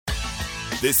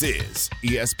This is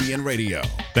ESPN Radio.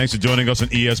 Thanks for joining us on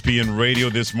ESPN Radio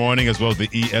this morning, as well as the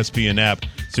ESPN app,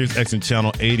 SiriusXM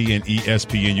Channel 80 and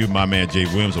ESPNU. My man Jay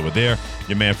Williams over there.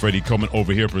 Your man Freddie Coleman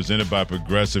over here, presented by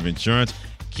Progressive Insurance.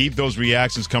 Keep those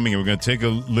reactions coming, and we're going to take a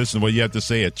listen to what you have to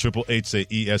say at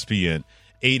 888-SAY-ESPN,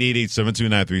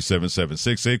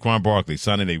 888-729-3776. Saquon Barkley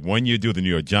signing a one-year deal with the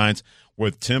New York Giants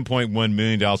worth $10.1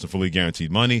 million in fully guaranteed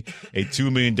money, a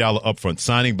 $2 million upfront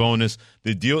signing bonus.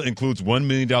 The deal includes $1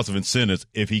 million of incentives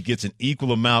if he gets an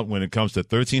equal amount when it comes to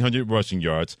 1,300 rushing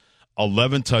yards,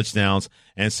 11 touchdowns,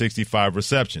 and 65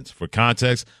 receptions. For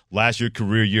context, last year's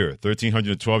career year,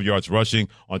 1,312 yards rushing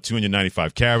on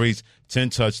 295 carries, 10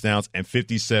 touchdowns, and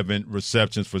 57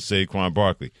 receptions for Saquon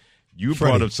Barkley. You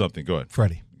brought up something. Go ahead.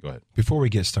 Freddie. Go ahead. Before we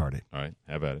get started. All right.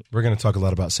 Have at it. We're going to talk a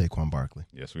lot about Saquon Barkley.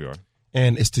 Yes, we are.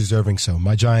 And it's deserving so.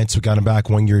 My Giants, who got him back,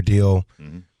 one-year deal.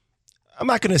 Mm-hmm. I'm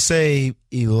not going to say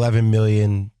 $11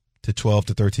 million to $12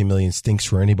 to $13 million stinks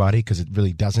for anybody, because it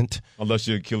really doesn't. Unless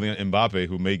you're Kylian Mbappe,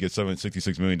 who may get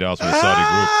 $766 million from the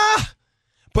Saudi group.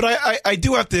 But I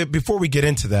do have to, before we get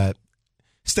into that,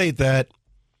 state that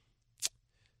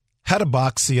had a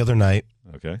box the other night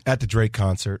at the Drake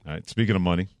concert. All right. Speaking of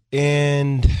money.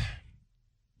 And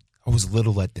I was a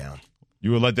little let down.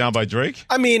 You were let down by Drake?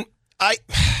 I mean,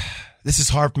 this is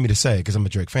hard for me to say because I'm a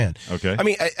Drake fan. Okay. I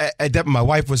mean, my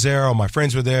wife was there, all my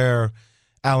friends were there.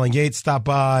 Alan Yates stopped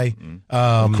by.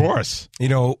 Of course. You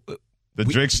know, the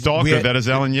Drake stalker, that is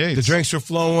Alan Yates. The drinks were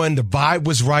flowing. The vibe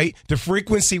was right. The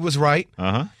frequency was right.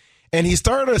 Uh-huh. And he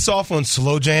started us off on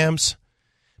slow jams,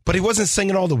 but he wasn't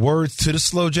singing all the words to the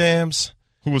slow jams.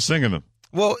 Who was singing them?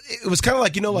 Well, it was kind of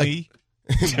like,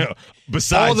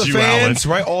 besides all the you, fans,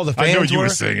 Alan. right? All the fans I know you were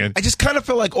singing. I just kind of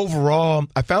felt like overall,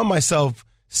 I found myself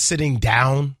sitting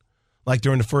down, like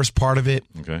during the first part of it.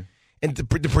 Okay. And the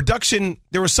production,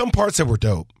 there were some parts that were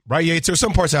dope, right, Yates? There were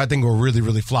some parts that I think were really,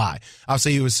 really fly.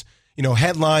 Obviously, it was,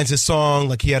 headlines, his song,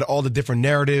 like he had all the different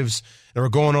narratives that were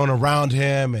going on around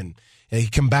him, and he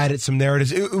combated some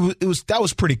narratives. That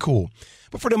was pretty cool.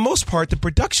 But for the most part, the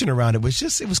production around it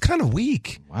was kind of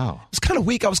weak. Wow. It was kind of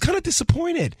weak. I was kind of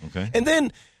disappointed. Okay. And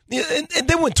then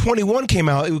when 21 came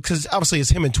out, because obviously it's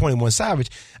him and 21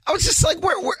 Savage, I was just like,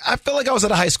 I felt like I was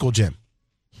at a high school gym.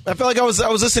 I felt like I was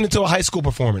listening to a high school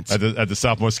performance. At the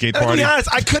sophomore skate party? To be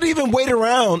honest, I couldn't even wait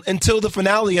around until the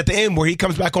finale at the end where he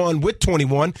comes back on with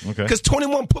 21. Okay. Because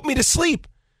 21 put me to sleep.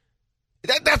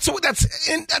 That's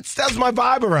my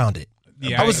vibe around it.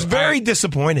 Yeah, I was very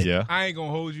disappointed. Yeah. I ain't going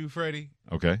to hold you, Freddie.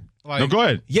 Okay. Like, No, go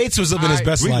ahead. Yates was living his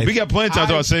best life. We got plenty of time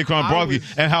to talk about Saquon Barkley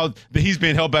and how he's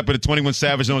being held back by the 21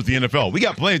 Savage known as the NFL. We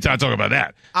got plenty of time to talk about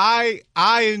that. I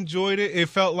enjoyed it. It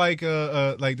felt like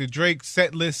the Drake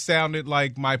set list sounded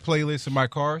like my playlist in my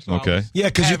car. So Okay. Yeah,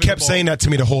 because you kept saying that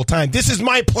to me the whole time. This is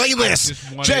my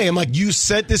playlist. Jay, I'm like, you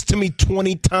said this to me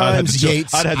 20 times,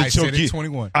 Yates. I'd have to choke said you. it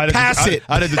 21. I'd Pass it.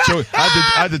 I'd have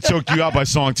to choke you out by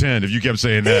song 10 if you kept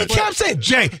saying He that. kept saying,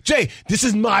 Jay, this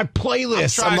is my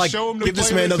playlist. I'm like, show him the give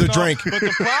this playlist man another and all. drink. But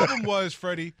the problem was,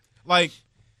 Freddie,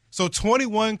 so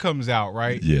 21 comes out,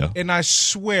 right? Yeah. And I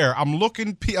swear, I'm looking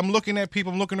at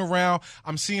people, I'm looking around,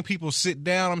 I'm seeing people sit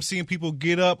down, I'm seeing people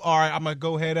get up. All right, I'm gonna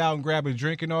go head out and grab a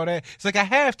drink and all that. It's like a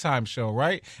halftime show,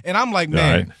 right? And I'm like,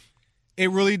 man, Right. It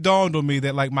really dawned on me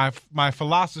that like my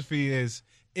philosophy is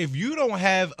if you don't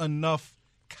have enough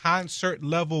concert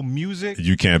level music,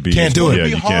 You can't do it'll it. be Yeah,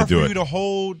 you hard can't do for it. you to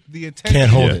hold the Can't attention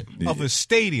hold it. of a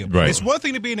stadium. Right. It's one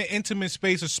thing to be in an intimate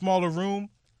space, a small room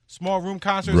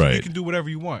concerts, Right. you can do whatever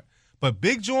you want. But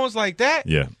big joints like that,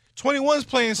 Yeah. 21's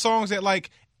playing songs that like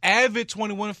avid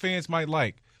 21 fans might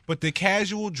like. But the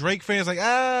casual Drake fans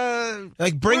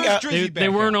bring bring out. They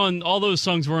weren't on, all those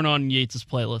songs weren't on Yates'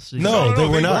 playlist. No, they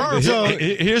were not. weren't.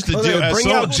 Here's the deal.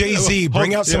 Bring out Jay-Z.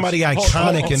 Bring out somebody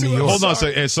iconic in New York. Hold on a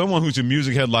second. As someone who's a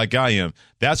music head like I am,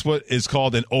 that's what is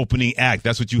called an opening act.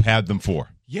 That's what you have them for.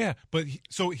 Yeah, but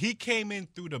he came in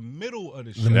through the middle of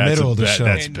the show. The middle of the show.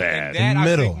 That's And bad. that I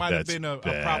middle. think might have That's been a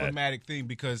bad. problematic thing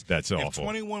because That's if awful.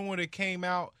 21 would have came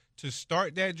out to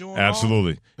start that joint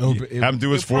Absolutely. Have Have them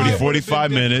do his it probably 40, would've been 45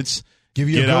 different. minutes. Give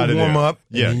you Get a out good of there. warm up,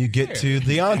 Yeah. and then you get to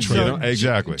the entree. You know,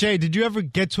 exactly. Jay, did you ever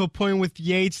get to a point with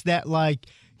Yates that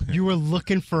you were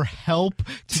looking for help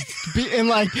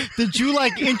did you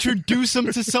introduce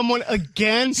him to someone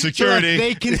again Security. so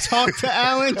they can talk to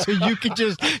Alan so you could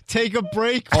just take a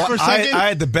break for a I second?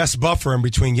 had the best buffer in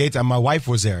between Yates and my wife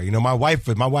was there. My wife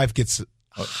gets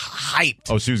hyped.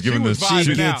 Oh, she was giving was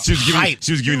vibing out. she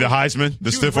was giving the Heisman,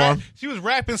 the stiff arm. She was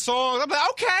rapping songs. I'm like,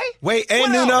 okay. Wait,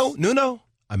 and What else? Nuno,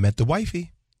 I met the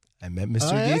wifey. I met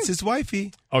Mr. yeah? Yates'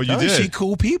 wifey. Oh, you Tell her did? She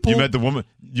cool people. You met the woman.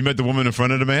 You met the woman in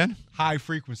front of the man. High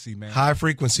frequency, man. High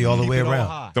frequency all the way Keep it all around.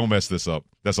 high. Don't mess this up.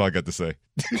 That's all I got to say.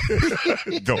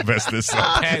 Don't mess this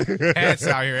up. Pat's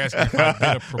out here asking if I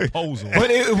did a proposal. But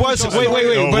it was wait. Whoa,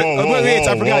 But whoa, wait,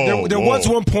 I whoa, forgot. whoa, There whoa. was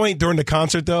one point during the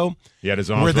concert though He had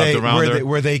his arms wrapped around her.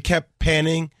 where they kept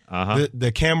panning Uh-huh.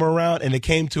 the camera around, and it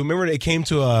came to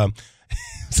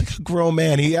it's like a grown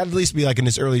man. He had to at least be like in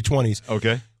his early 20s,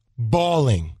 Okay.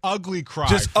 bawling. Ugly cry.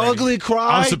 Just Freddie. ugly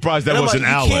cry. I'm surprised that And I'm wasn't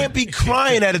like, Alan. You can't be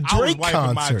crying at a I was Drake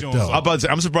wiping my concert, Jones though. off.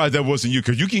 I'm surprised that wasn't you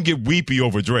because you can get weepy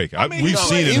over Drake. mean, We've no,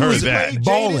 seen it and heard was that. Jaded,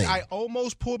 Bawling. I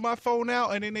almost pulled my phone out,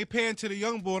 and then they panned to the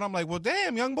young boy, and I'm like, "Well,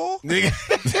 damn, young boy."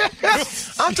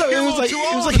 I'm telling you,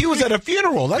 it was like he was at a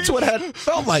funeral. That's what it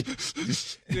felt like.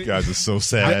 You guys are so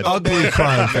sad. Ugly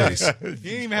crying face. He didn't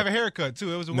even have a haircut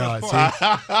too. It was a No, worst see,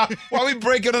 part. Why are we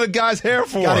breaking on the guy's hair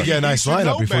for? you gotta get a nice should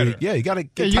know lineup before you. better. Yeah, you gotta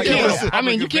get You tight. can't. I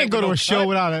mean, you Public can't go to a event show with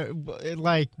without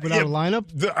a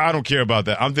lineup. I don't care about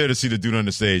that. I'm there to see the dude on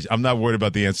the stage. I'm not worried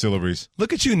about the ancillaries.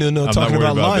 Look at you, Nuno, not talking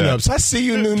worried about about that. lineups. I see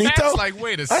you, Nunito. Pat's like,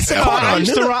 wait a I said, second. hold on, I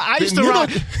used to Nuno. rock.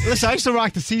 Listen, I used to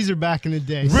rock the Caesar back in the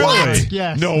day. So, What?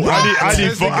 Yes. No, I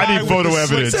Says the guy need with photo the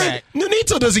evidence. slick Say,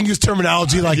 Nunito doesn't use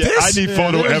terminology like Yeah, this. I need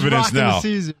photo they was evidence rocking the now.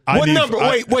 Caesar. I What need- number?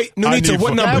 Wait, I Nunito, need what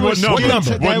pho- number? What number? What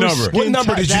number? What number? What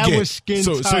number did you that get? Was skin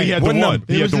So tight. he had What the one. number?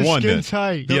 He It had was the the one skin then.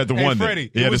 tight. He had the Hey, one then. Freddie,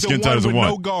 He it had the was the skin tight as a one with one.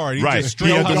 no guard. He Right. just He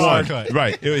had straight the one. haircut.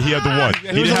 Right. He had the one. He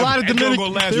There was didn't a lot have. of That girl gonna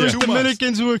last There was 2 months.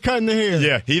 Dominicans who were cutting the hair.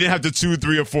 Yeah, he didn't have the 2,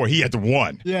 3, or 4. He had the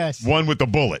one. Yes. One with the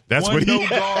bullet. That's One what he no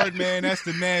had. guard, man. That's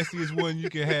the nastiest one you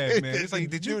can have, man. It's like,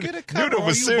 did you get a cut? Nuno or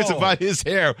was are you serious bald? about his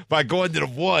hair by going to the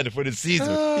one for the season.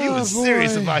 He was boy.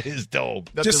 serious about his dome.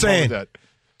 Nothing Just wrong with saying. that.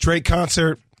 Drake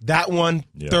concert, that one,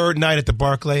 Yeah. third night at the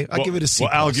Barclay. I give it a C+.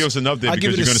 Well, Al, give us an update I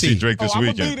give because it you're a going to C. see Drake this I'm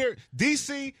gonna be weekend. there,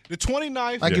 DC, the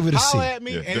 29th. I give it a C. Holla at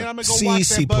me, Yeah. and then I'm gonna go C, watch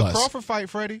C that Bud plus. Crawford fight,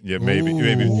 Freddie. Yeah, maybe.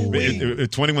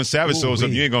 If 21 Savage shows up,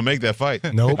 Ooh-wee. you ain't going to make that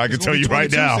fight. Nope. I can It's tell gonna you be right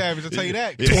 22 now. Savage, I'll tell you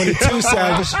that. 22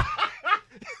 Savage.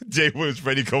 Jay Williams,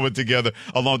 Freddie Coleman together,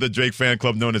 along with the Drake fan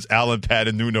club known as Alan, Pat,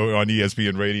 and Nuno on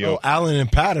ESPN Radio. Oh, Alan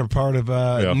and Pat are part of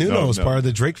Nuno's no. part of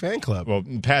the Drake fan club. Well,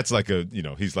 Pat's like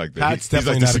he's like the, Pat's he's like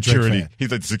definitely the not a Drake security. fan.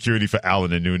 He's like the security for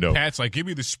Alan and Nuno. Pat's like, give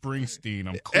me the Springsteen.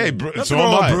 I'm cool. Hey, Nothing so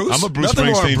wrong am with I. Bruce. I'm a Bruce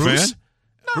Nothing wrong with Springsteen Bruce. fan.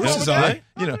 Bruce is all right.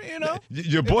 You know,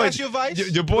 your If boy, that's your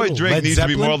vice. your boy Ooh, Drake Led needs to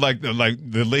be Zeppelin? more like the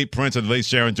late Prince or the late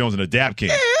Sharon Jones and the Dap King.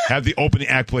 Have the opening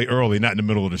act play early, not in the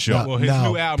middle of the show. Well, his Now,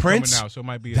 new album Prince, coming out, so it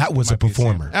might be. that was a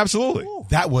performer. Absolutely.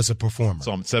 That was a performer.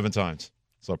 Saw him 7 times.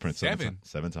 Saw Prince 7 7? times.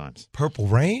 7 times. Purple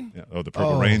Rain? Yeah. Oh, the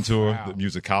Purple Oh, Rain tour, wow. the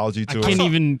musicology tour.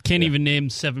 Can't even name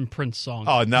 7 Prince songs.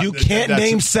 Oh, no, You can't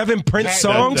name 7 Prince That-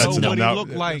 songs? that's- no, what he no,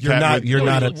 looked like. You're not. You're What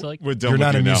not he a. looks like. We're done You're with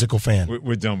not you a now. musical fan.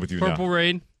 We're done with you Purple now.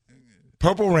 Rain.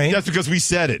 Purple Rain. That's because we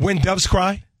said it. When Doves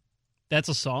Cry. That's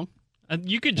a song.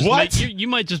 You could just What? you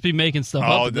might just be making stuff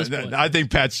Oh, up at this point. I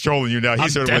think Pat's trolling you now. He I'm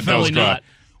said it when definitely Doves Cry. not.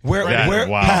 Where?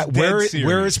 Wow. Pat? Dead Where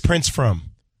serious. is Prince from?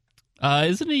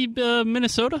 Isn't he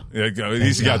Minnesota? Yeah, at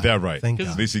least he got that right. Thank At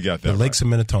God. least he got that The right. Lakes of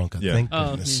Minnetonka. Yeah. Thank Oh,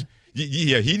 goodness.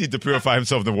 Yeah, he needs to purify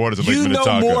himself in the waters of Lake You know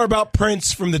Minnetonka. more about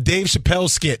Prince from the Dave Chappelle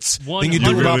skits than you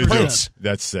do You about really do. Prince.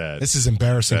 That's sad. This is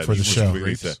embarrassing Sad. for the It's show.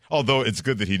 really sad. Although it's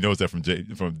good that he knows that from Dave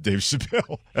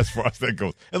Chappelle, as far as that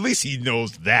goes. At least he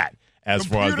knows that as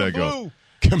far as that goes. Blue.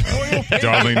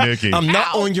 Darling Nikki. I'm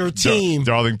not on your team.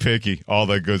 Darling Picky. All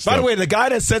that good stuff. By the way, the guy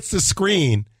that sets the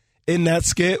screen in that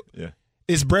skit Yeah.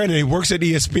 is Brandon. He works at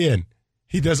ESPN.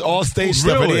 He does all stage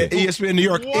stuff Really? at ESPN New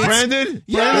York. It's- Brandon? Brandon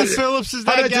Yes. Phillips is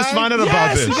How that did I just guy? find out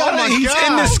about this? He's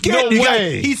in the skit. No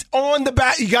way. He's on the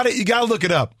back. You got to look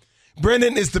it up.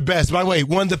 Brendan is the best. By the way,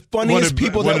 one of the funniest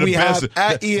people one that of we the have best.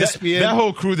 at ESPN. That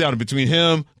whole crew down between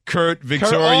him, Kurt,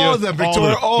 Victoria, all of them,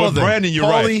 Victoria, all but of them. Brandon, you're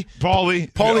right.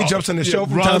 Paulie jumps on the show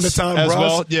from time to time, as Russ.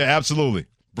 well. Yeah, absolutely.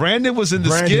 Brandon was in the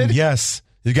Brandon, skit. yes.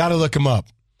 You got to look him up.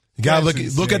 You got to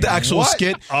That's look at the actual What?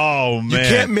 skit. Oh man, You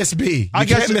can't miss B. I You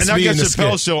got can't miss and I B got in the Chappelle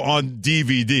skit. show on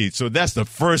DVD, so that's the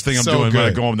first thing I'm So doing when I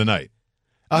good. go home tonight.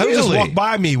 He'll just Really? walk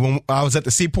by me when I was at the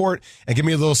seaport and give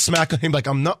me a little smack on him like,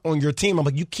 I'm not on your team. I'm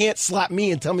like, you can't slap me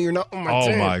and tell me you're not on my Oh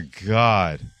team. my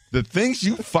God, the things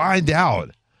you find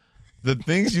out. The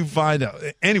things you find out.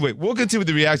 Anyway, we'll continue with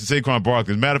the reaction to Saquon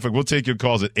Barkley. As a matter of fact, we'll take your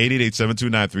calls at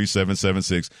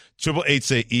 888-729-3776,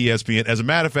 888-SAY-ESPN. As a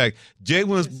matter of fact, Jay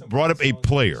Williams brought up a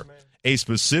player, a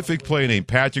specific player named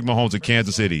Patrick Mahomes of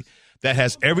Kansas City that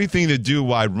has everything to do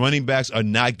why running backs are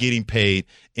not getting paid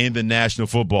in the National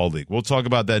Football League. We'll talk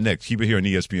about that next. Keep it here on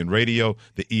ESPN Radio,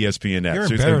 the ESPN app, You're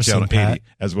 6 embarrassing, channel 80, Pat.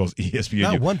 as well as ESPN.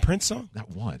 Not one Prince song? Not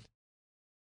one.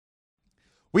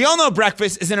 We all know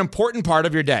breakfast is an important part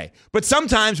of your day, but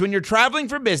sometimes when you're traveling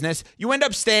for business, you end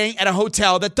up staying at a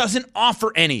hotel that doesn't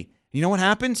offer any. You know what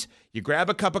happens? You grab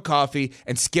a cup of coffee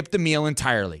and skip the meal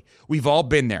entirely. We've all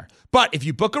been there. But if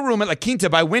you book a room at La Quinta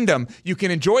by Wyndham, you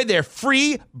can enjoy their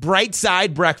free Bright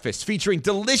Side breakfast featuring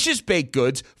delicious baked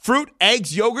goods, fruit,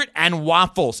 eggs, yogurt, and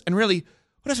waffles. And really,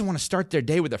 who doesn't want to start their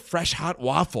day with a fresh, hot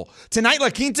waffle? Tonight, La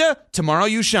Quinta, tomorrow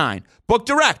you shine. Book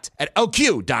direct at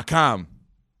lq.com.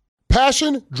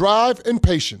 Passion, drive, and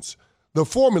patience. The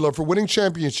formula for winning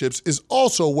championships is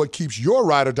also what keeps your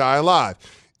ride or die alive.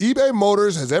 eBay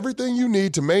Motors has everything you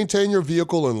need to maintain your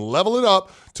vehicle and level it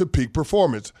up to peak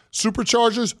performance.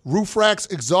 Superchargers, roof racks,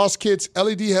 exhaust kits,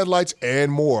 LED headlights, and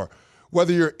more.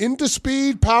 Whether you're into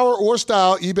speed, power, or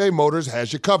style, eBay Motors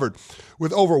has you covered.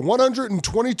 With over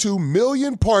 122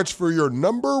 million parts for your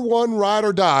number one ride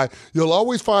or die, you'll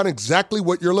always find exactly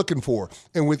what you're looking for.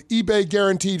 And with eBay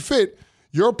Guaranteed Fit,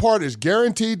 your part is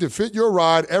guaranteed to fit your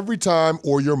ride every time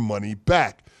or your money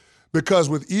back. Because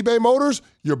with eBay Motors,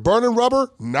 you're burning rubber,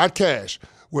 not cash.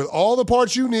 With all the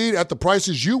parts you need at the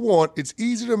prices you want, it's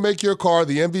easy to make your car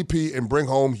the MVP and bring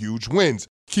home huge wins.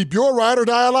 Keep your ride or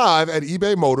die alive at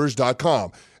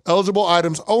ebaymotors.com. Eligible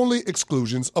items only.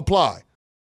 Exclusions apply.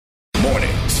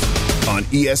 Mornings on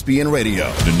ESPN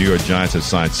Radio. The New York Giants have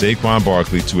signed Saquon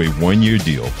Barkley to a one-year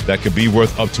deal that could be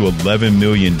worth up to $11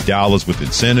 million with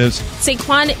incentives.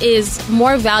 Saquon is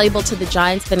more valuable to the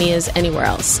Giants than he is anywhere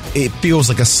else. It feels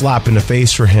like a slap in the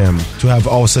face for him to have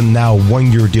all of a sudden now a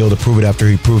one-year deal to prove it after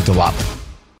he proved a lot.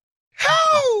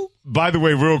 By the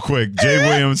way, real quick, Jay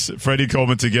Williams, Freddie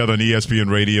Coleman together on ESPN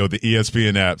Radio, the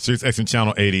ESPN app, SiriusXM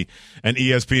Channel 80, and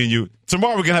ESPNU.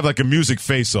 Tomorrow we're going to have like a music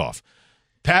face-off.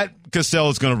 Pat Costello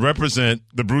is going to represent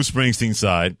the Bruce Springsteen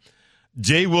side.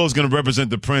 Jay Will is going to represent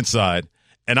the Prince side.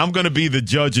 And I'm going to be the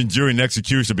judge and jury and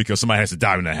executioner because somebody has to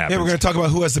die when that happens. Yeah, we're going to talk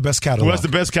about who has the best catalog. Who has the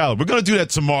best catalog. We're going to do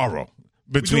that tomorrow.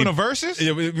 We're doing a versus?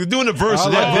 Yeah, we're doing a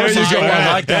versus. There you go.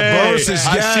 I like that. Versus,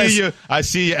 yes. I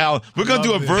see you, Alan. We're going to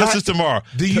do a versus tomorrow.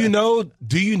 Do you know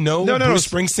Bruce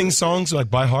Springsteen songs like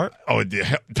by heart? Oh,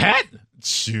 Pat?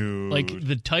 Shoot. Like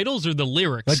the titles or the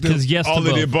lyrics? Like Because yes, all to of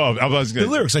both. the above. The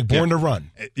lyrics, like Born to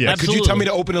Run. Yeah. Could you tell me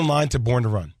to open in line to Born to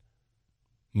Run?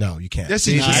 No, you can't. Yes,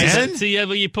 you can. See, yeah,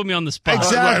 but you put me on the spot.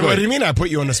 Exactly. What do you mean I put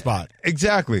you on the spot?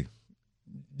 Exactly.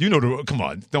 You know come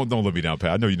on. Don't let me down,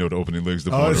 Pat. I know you know the opening lyrics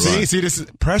to Born to Run. See, this is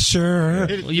pressure.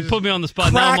 Well, you put me on the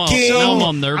spot. Cracking. Now I'm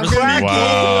all nervous.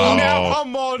 Wow. Now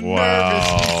I'm all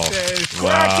nervous, he says.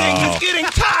 Cracking. He's getting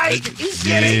tight. He's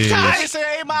getting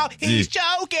tight. He's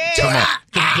choking. Come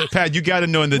on. Pat, you got to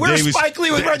know in the Where's day we Spike Lee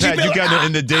with Reggie Pat, you Miller? got to know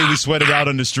in the day we sweated out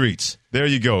on the streets. There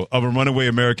you go. Of a runaway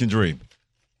American dream.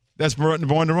 That's Born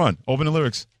to Run. Open the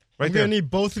lyrics. Right I'm there. going to need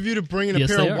both of you to bring in a Yes,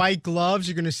 pair they of are. white gloves.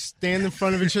 You're going to stand in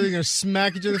front of each other. You're going to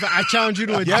smack each other. I challenge you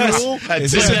to a Yes. duel.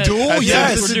 Is this a duel? That's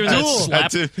Yes. We're doing that duel.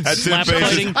 slap, That's slap it,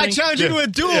 fighting I thing. challenge you to a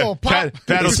duel. Yeah. Pop.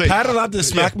 Pat will Is say, Pat allowed to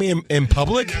smack me in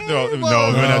public? no, we're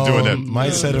not doing that.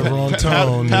 Might set a wrong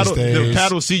tone these days.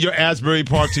 Pat will see your Asbury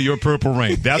Park to your Purple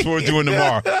Rain. That's what we're doing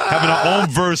tomorrow. Having our own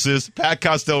versus. Pat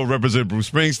Costello will represent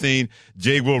Bruce Springsteen.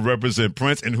 Jay will represent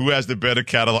Prince. And who has the better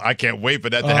catalog? I can't wait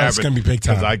for that to happen. It's going to be big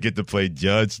time. Because I get to play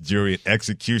judge, jury, and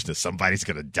executioner. Somebody's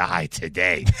going to die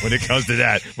today when it comes to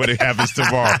that, when it happens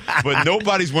tomorrow. But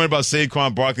nobody's worried about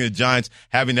Saquon Barkley and the Giants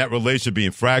having that relationship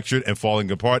being fractured and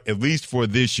falling apart, at least for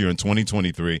this year in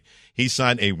 2023. He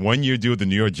signed a one-year deal with the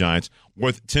New York Giants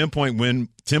worth $10.1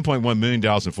 million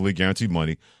in fully guaranteed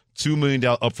money, $2 million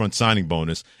upfront signing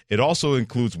bonus. It also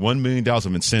includes $1 million of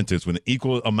incentives with an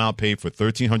equal amount paid for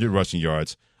 1,300 rushing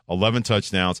yards, 11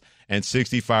 touchdowns, and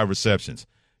 65 receptions.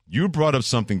 You brought up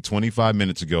something 25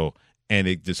 minutes ago, and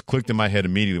it just clicked in my head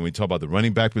immediately when we talk about the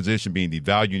running back position being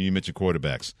devalued, and you mentioned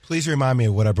quarterbacks. Please remind me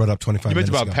of what I brought up 25 You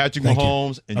minutes mentioned ago. about Patrick Thank you.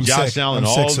 Mahomes and I'm Josh sick. Allen, I'm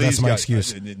all sick, these so that's my guys.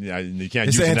 excuse. You can't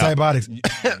It's use the it now. antibiotics.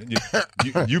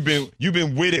 You've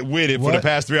been with it for the What?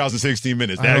 past 3 hours and 16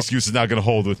 minutes. I That know. excuse is not going to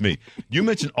hold with me. You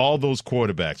mentioned all those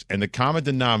quarterbacks, and the common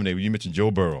denominator, you mentioned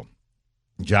Joe Burrow,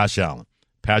 Josh Allen,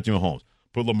 Patrick Mahomes,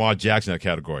 put Lamar Jackson in that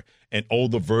category, and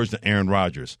older version of Aaron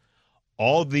Rodgers.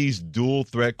 All these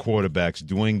dual-threat quarterbacks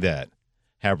doing that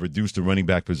have reduced the running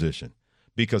back position.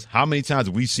 Because how many times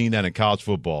have we seen that in college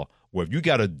football where if you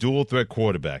got a dual-threat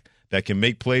quarterback that can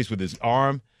make plays with his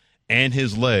arm and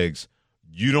his legs,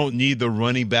 you don't need the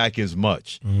running back as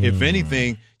much. If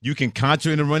anything, you can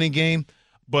concentrate in the running game,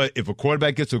 but if a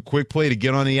quarterback gets a quick play to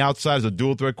get on the outside as a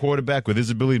dual-threat quarterback with his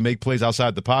ability to make plays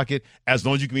outside the pocket, as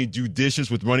long as you can be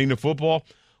judicious with running the football,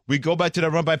 we go back to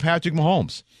that run by Patrick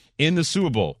Mahomes in the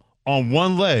Super Bowl on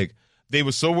one leg. They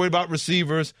were so worried about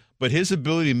receivers, but his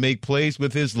ability to make plays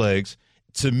with his legs,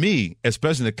 to me,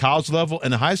 especially in the college level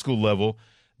and the high school level,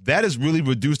 that has really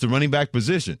reduced the running back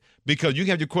position because you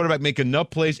can have your quarterback make enough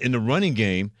plays in the running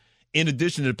game in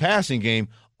addition to the passing game.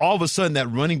 All of a sudden,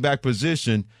 that running back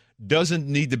position doesn't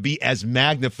need to be as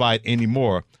magnified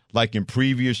anymore like in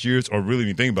previous years, or really, when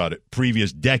you think about it,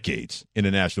 previous decades in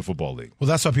the National Football League. Well,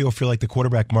 that's why people feel like the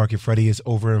quarterback market, Freddie, is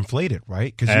overinflated,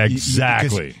 right?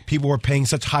 Exactly. Because people are paying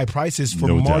such high prices for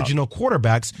No doubt. marginal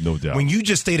quarterbacks. No doubt. When you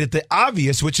just stated the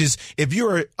obvious, which is if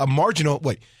you're a marginal,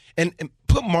 and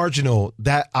put marginal,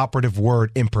 that operative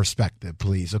word, in perspective,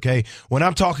 please, okay? When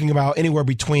I'm talking about anywhere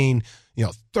between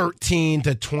 13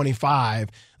 to 25,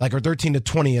 or 13 to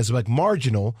 20 as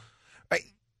marginal, right?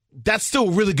 That's still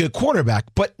a really good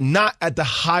quarterback, but not at the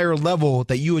higher level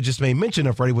that you had just made mention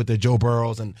of, Freddie, with the Joe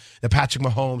Burrows and the Patrick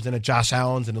Mahomes and the Josh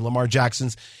Allens and the Lamar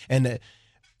Jacksons and the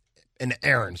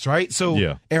Aarons, right? So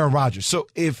yeah. Aaron Rodgers. So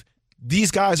if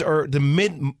these guys are the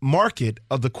mid-market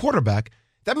of the quarterback,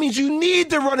 that means you need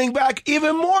the running back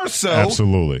even more so.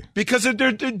 Absolutely. Because of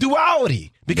their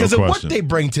duality, because No of question. what they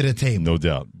bring to the table. No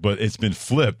doubt. But it's been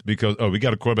flipped because, we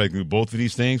got a quarterback who can do both of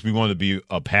these things. We want to be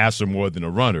a passer more than a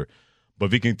runner. But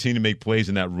if we continue to make plays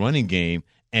in that running game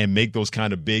and make those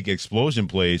kind of big explosion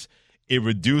plays, it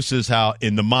reduces how,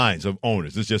 in the minds of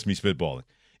owners, this is just me spitballing,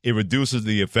 it reduces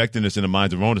the effectiveness in the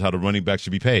minds of owners how the running back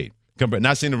should be paid.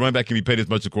 Not saying the running back can be paid as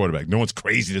much as the quarterback. No one's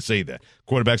crazy to say that.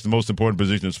 Quarterback's the most important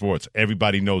position in sports.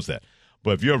 Everybody knows that.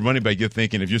 But if you're a running back, you're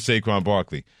thinking, if you're Saquon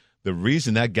Barkley, the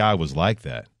reason that guy was like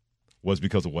that was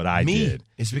because of what I did.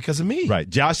 It's because of me. Right.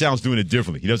 Josh Allen's doing it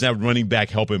differently. He doesn't have running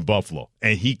back help in Buffalo.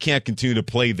 And he can't continue to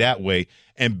play that way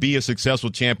and be a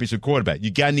successful championship quarterback. You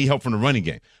got to need help from the running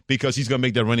game because he's going to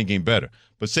make that running game better.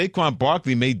 But Saquon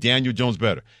Barkley made Daniel Jones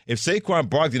better. If Saquon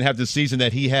Barkley didn't have the season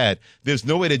that he had, there's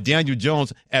no way that Daniel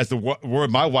Jones, as the word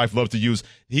my wife loves to use,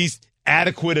 he's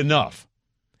adequate enough.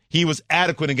 He was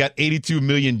adequate and got $82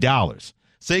 million.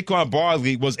 Saquon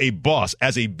Barkley was a boss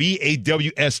as a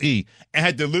BAWSE and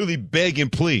had to literally beg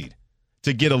and plead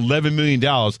to get $11 million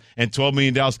and $12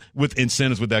 million with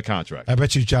incentives with that contract. I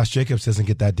bet you Josh Jacobs doesn't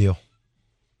get that deal.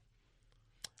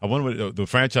 I wonder what the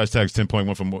franchise tag's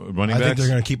 10.1 from running backs. I think they're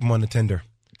going to keep him on the tender.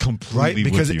 Completely right?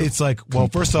 Because with you. it's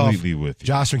first off, with you.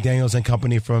 Josh McDaniels and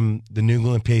company from the New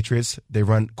England Patriots, they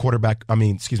run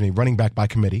running back by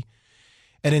committee.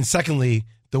 And then secondly,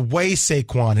 the way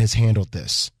Saquon has handled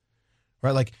this,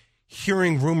 right?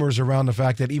 Hearing rumors around the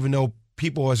fact that even though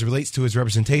people as it relates to his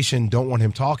representation don't want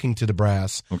him talking to the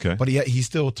brass, okay, but yet he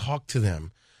still talked to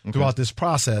them throughout this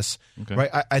process, right?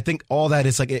 I think all that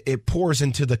is it pours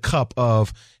into the cup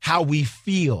of how we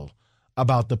feel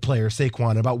about the player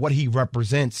Saquon, about what he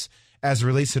represents as it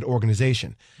relates to the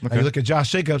organization. Okay. And you look at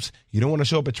Josh Jacobs, you don't want to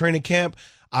show up at training camp.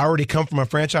 I already come from a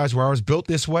franchise where I was built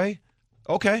this way.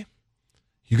 Okay.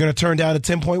 You're going to turn down a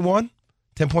 10.1,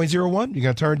 10.01? You're going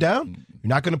to turn down? You're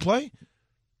not going to play?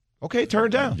 Okay, turn it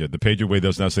down. Yeah, the Patriot way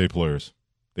does not save players.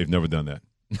 They've never done that.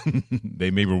 They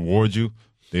may reward you.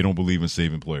 They don't believe in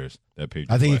saving players. That Patriot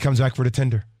I think way. he comes back for the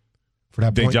tender. For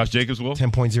that Think point, Josh Jacobs will?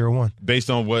 10.01. Based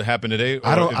on what happened today?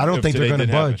 I don't think they're going to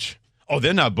budge. Oh,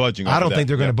 they're not budging. I don't think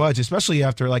they're going to budge, especially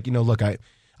after look, I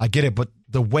get it, but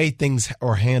the way things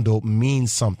are handled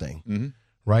means something,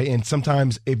 right? And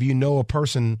sometimes if you know a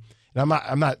person, and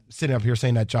I'm not sitting up here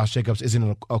saying that Josh Jacobs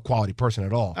isn't a quality person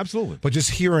at all. Absolutely. But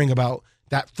just hearing about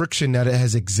that friction that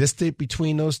has existed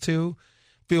between those two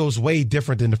feels way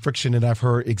different than the friction that I've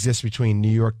heard exists between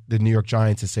the New York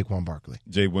Giants and Saquon Barkley.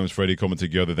 Jay Williams, Freddie coming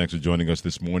together. Thanks for joining us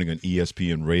this morning on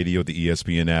ESPN Radio, the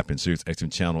ESPN app, and Sirius XM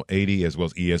Channel 80, as well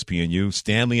as ESPNU.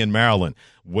 Stanley in Maryland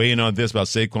weighing on this about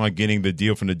Saquon getting the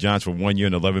deal from the Giants for 1 year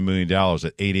and $11 million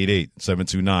at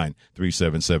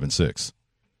 888-729-3776.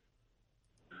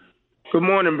 Good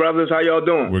morning, brothers. How y'all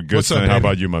doing? We're good, What's up, son. How baby?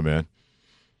 about you, my man?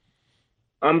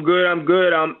 I'm good. I'm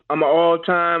an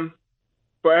all-time,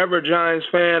 forever Giants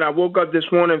fan. I woke up this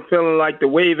morning feeling like the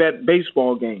wave at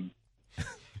baseball game.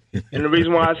 And the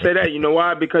reason why I say that, you know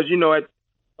why? Because, at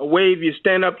a wave, you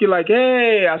stand up, you're like,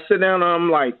 hey. I sit down, and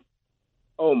I'm like,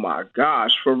 oh, my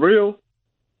gosh, for real?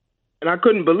 And I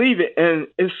couldn't believe it. And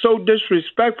it's so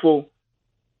disrespectful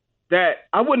that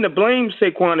I wouldn't have blamed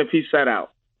Saquon if he sat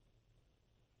out.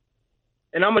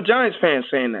 And I'm a Giants fan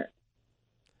saying that.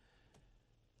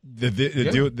 The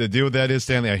deal with that is,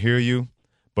 Stanley, I hear you,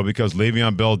 but because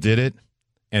Le'Veon Bell did it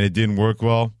and it didn't work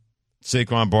well,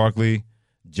 Saquon Barkley,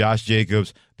 Josh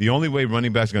Jacobs, the only way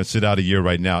running backs are going to sit out a year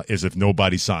right now is if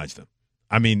nobody signs them.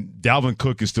 I mean, Dalvin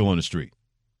Cook is still on the street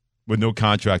with no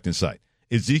contract in sight.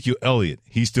 Ezekiel Elliott,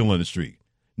 he's still on the street,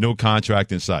 no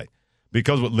contract in sight.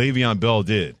 Because what Le'Veon Bell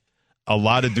did, a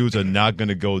lot of dudes are not going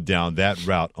to go down that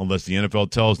route unless the NFL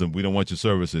tells them, we don't want your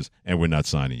services and we're not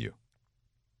signing you.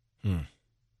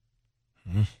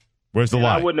 Where's the And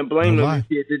lie? I wouldn't have blamed No him lie. if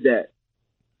he did that.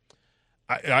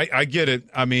 I get it.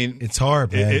 I mean, It's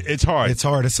hard, man. It's hard. It's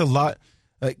hard. It's a lot.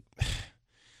 Like,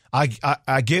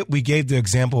 I get. We gave the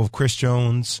example of Chris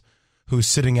Jones, who's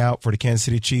sitting out for the Kansas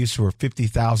City Chiefs for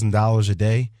 $50,000 a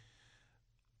day.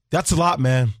 That's a lot,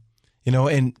 man. You know,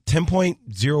 and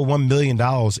 $10.01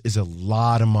 million is a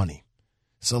lot of money.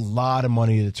 It's a lot of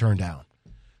money to turn down.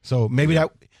 So maybe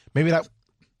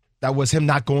that was him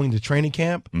not going to training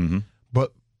camp. Mm-hmm.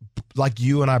 But like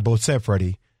you and I both said,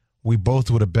 Freddie, we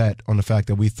both would have bet on the fact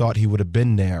that we thought he would have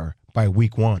been there by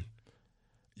week 1.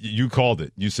 You called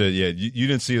it. You said, yeah, you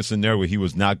didn't see a scenario where he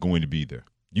was not going to be there.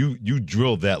 You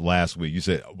drilled that last week. You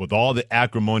said, with all the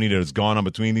acrimony that has gone on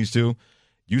between these two,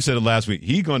 you said it last week,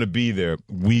 he's going to be there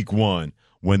week 1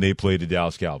 when they play the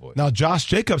Dallas Cowboys. Now, Josh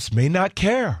Jacobs may not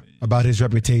care about his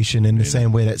reputation in the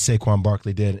same way that Saquon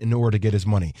Barkley did in order to get his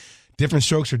money. Different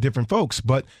strokes for different folks,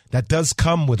 but that does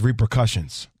come with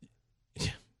repercussions.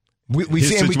 We His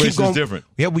see, and we keep situation going, is different.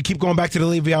 Yeah, we keep going back to the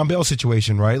Le'Veon Bell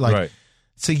situation, right? Like, Right.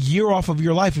 it's a year off of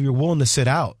your life if you're willing to sit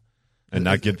out And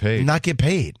not get paid. Not get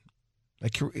paid.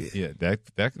 Like, Yeah,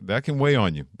 that can weigh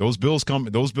on you. Those bills come.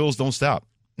 Those bills don't stop.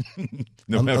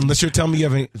 No matter- unless you're telling me you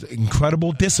have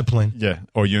incredible discipline, yeah,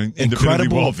 or you're independently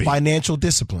incredible wealthy. financial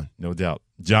discipline. No doubt.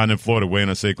 John in Florida, weighing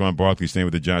on Saquon Barkley, staying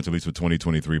with the Giants at least for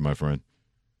 2023, my friend.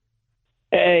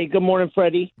 Hey, good morning,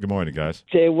 Freddie. Good morning, guys.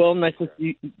 Jay, Will, nice to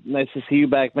see you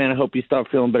back, man. I hope you start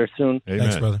feeling better soon. Amen.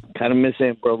 Thanks, brother. Kind of miss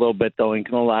him for a little bit, though. Ain't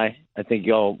gonna lie. I think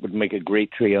y'all would make a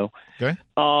great trio. Okay.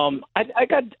 I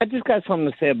just got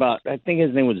something to say about. I think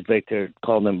his name was Victor.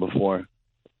 Called him before.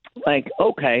 Like,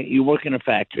 okay, you work in a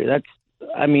factory. That's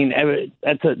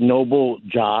a noble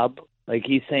job. Like,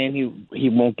 he's saying he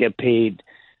won't get paid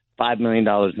 $5 million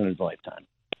in his lifetime.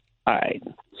 All right.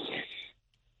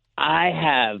 I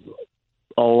have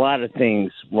a lot of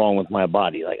things wrong with my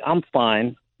body. Like, I'm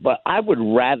fine, but I would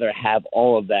rather have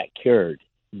all of that cured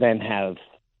than have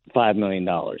 $5 million.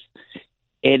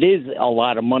 It is a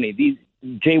lot of money.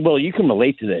 Jay, Will, you can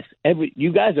relate to this.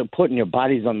 You guys are putting your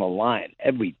bodies on the line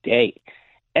every day,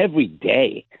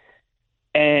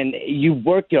 and you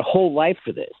work your whole life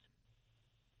for this.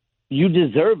 You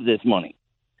deserve this money.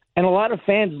 And a lot of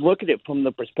fans look at it from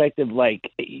the perspective like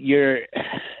you're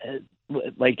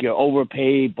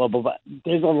overpaid, blah, blah, blah.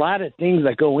 There's a lot of things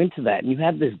that go into that. And you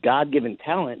have this God-given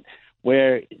talent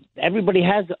where everybody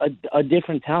has a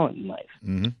different talent in life.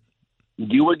 Mm-hmm.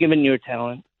 You were given your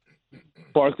talent.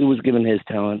 Barkley was given his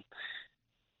talent.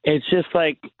 It's just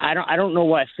like, I don't know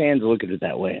why fans look at it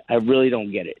that way. I really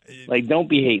don't get it. Like, don't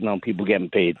be hating on people getting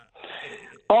paid.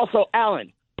 Also,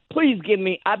 Alan, please give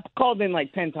me, I've called in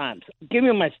like 10 times. Give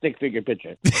me my stick figure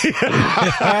picture.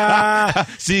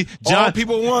 See, John, all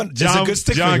people want is a good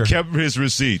stick John figure. kept his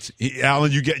receipts.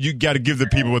 Alan, you got to give the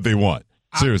people what they want.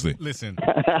 Seriously. Listen,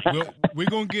 we're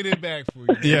gonna get it back for you.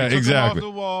 Yeah, Took them exactly. Off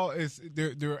the wall.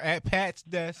 They're at Pat's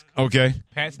desk. Okay.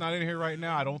 Pat's not in here right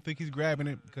now. I don't think he's grabbing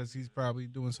it because he's probably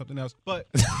doing something else. But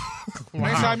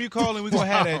next time you call in, we're gonna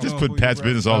have that. Just joint put for you, Pat's bro.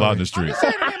 business all out in the I'm street. just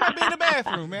saying it might be in the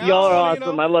bathroom, man. Y'all are I don't know,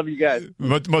 awesome. I love you guys.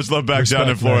 Much love back down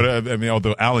in Florida. I mean,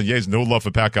 although Alan Yates, no love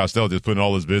for Pat Costello, just putting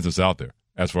all his business out there.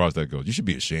 As far as that goes, you should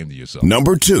be ashamed of yourself.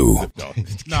 Number 2.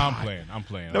 No, I'm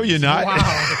playing. No, you're not.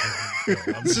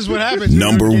 This is what happens.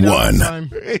 Number when you don't 1. get out on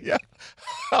time. Yeah.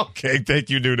 Okay, thank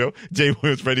you, Nuno. Jay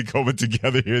Williams, Freddie Coleman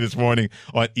together here this morning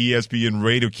on ESPN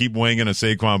Radio. Keep weighing in on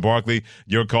Saquon Barkley.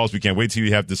 Your calls, we can't wait till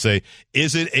you have to say,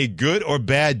 is it a good or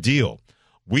bad deal?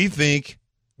 We think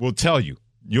we'll tell you.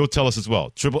 You'll tell us as well.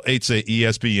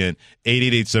 888-SAY-ESPN,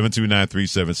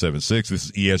 888-729-3776. This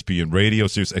is ESPN Radio,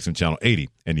 Sirius XM Channel 80,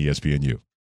 and ESPNU.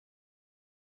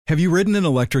 Have you ridden an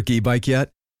electric e-bike yet?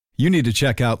 You need to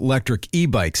check out Electric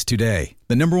E-Bikes today,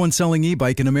 the #1 selling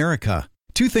e-bike in America.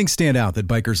 Two things stand out that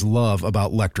bikers love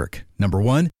about Electric. Number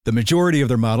one, the majority of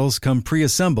their models come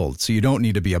pre-assembled, so you don't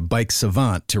need to be a bike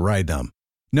savant to ride them.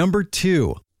 Number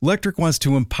two, Electric wants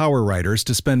to empower riders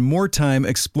to spend more time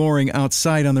exploring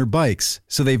outside on their bikes,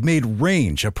 so they've made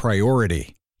range a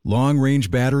priority. Long-range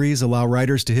batteries allow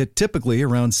riders to hit typically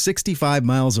around 65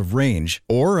 miles of range,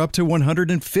 or up to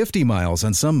 150 miles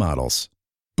on some models.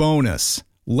 Bonus,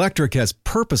 Electric has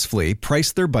purposefully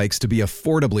priced their bikes to be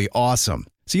affordably awesome,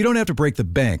 so you don't have to break the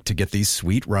bank to get these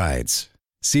sweet rides.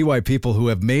 See why people who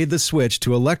have made the switch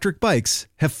to electric bikes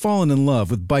have fallen in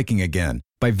love with biking again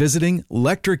by visiting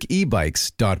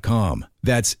lectricebikes.com.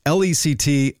 That's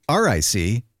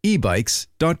LECTRIC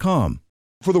ebikes.com.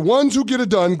 For the ones who get it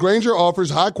done, Grainger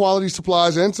offers high-quality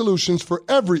supplies and solutions for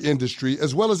every industry,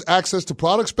 as well as access to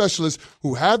product specialists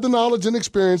who have the knowledge and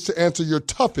experience to answer your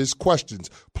toughest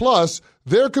questions. Plus,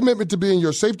 their commitment to being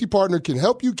your safety partner can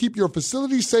help you keep your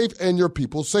facility safe and your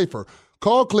people safer.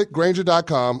 Call, click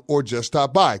Grainger.com, or just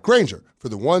stop by. Grainger, for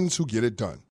the ones who get it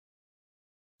done.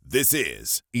 This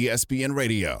is ESPN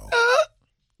Radio.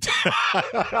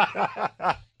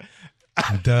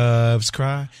 Doves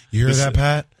cry. You hear that,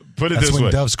 Pat? Put it That's this when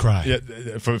way. doves cry.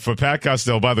 Yeah, for Pat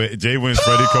Costello, by the way, Jay Wins,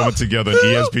 Freddie Coleman together on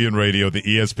ESPN Radio, the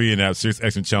ESPN app,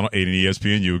 SiriusXM and Channel 8, and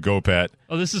ESPNU. Go, Pat.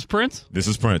 Oh, this is Prince? This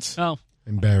is Prince. Oh.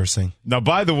 Embarrassing. Now,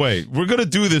 by the way, we're going to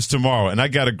do this tomorrow, and I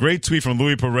got a great tweet from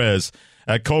Louis Perez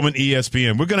at Coleman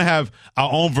ESPN. We're going to have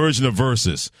our own version of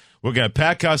Versus. We've got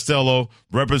Pat Costello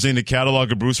representing the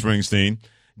catalog of Bruce Springsteen.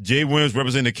 Jay Williams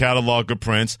representing the catalog of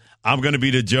Prince. I'm going to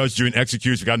be the judge during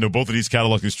execution. I know both of these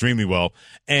catalogs extremely well.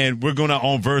 And we're going our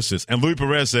own Versus. And Louis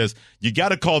Perez says, you got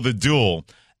to call the duel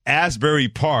Asbury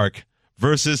Park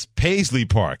versus Paisley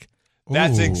Park.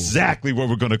 That's Ooh. exactly what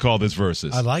we're going to call this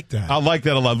Versus. I like that. I like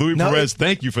that a lot. Louis Now, Perez,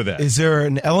 thank you for that. Is there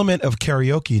an element of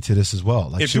karaoke to this as well?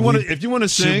 Like, If you want to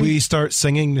sing, should we start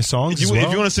singing the songs if as well?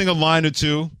 you want to sing a line or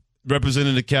two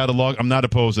representing the catalog, I'm not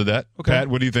opposed to that. Okay. Pat,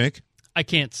 what do you think? I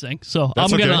can't sing, so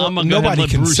That's I'm okay. gonna Nobody let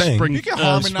can Bruce sing. You can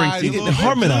harmonize. Springsteen. You can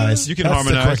harmonize. You can That's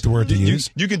harmonize. the correct word to use.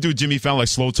 You can do Jimmy Fallon, like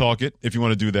slow talk it, if you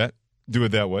want to do that. Do it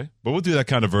that way. But we'll do that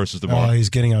kind of Versus tomorrow. Oh, he's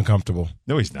getting uncomfortable.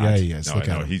 No, he's not. Yeah, he is. No, Look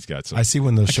no, at him. he's got some. I see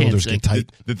when those I can't shoulders sing. get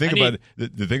tight. The thing about it,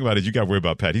 the thing about it is you got to worry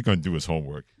about Pat. He's going to do his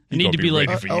homework. I need to be like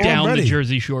ready for you. I'm down the ready.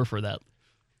 Jersey Shore for that.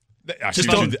 I see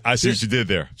don't- what you did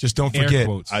there. Just don't Air forget.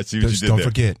 quotes. I see what you Just did don't there.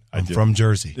 forget. I I'm did. from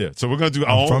Jersey. Yeah, so we're going to do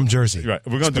our I'm own. from Jersey. Right.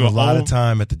 We're going to Spent do a lot own, of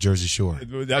time at the Jersey Shore.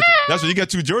 That's what you got.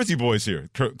 Two Jersey boys here.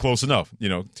 Close enough. You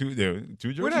know, two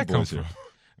Jersey Where'd that come boys here.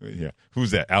 Yeah.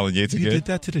 Who's that? Alan Yates You again? did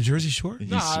that to the Jersey Shore?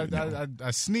 No,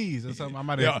 I sneezed or something. I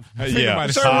might have. Yeah.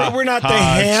 Sir, we're not the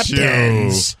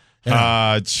Hamptons.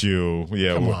 Chew.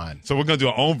 Yeah. Come on. So we're going to do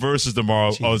our own Versus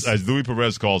tomorrow, Jeez. as Louis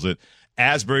Perez calls it,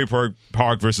 Asbury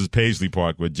Park versus Paisley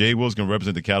Park, where Jay Will's going to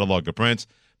represent the catalog of Prince,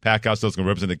 Pat Costello's going to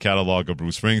represent the catalog of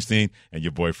Bruce Springsteen, and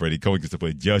your boy Freddie Coleman gets to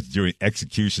play judge, jury,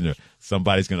 executioner.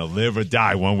 Somebody's going to live or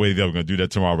die one way or the other. We're going to do that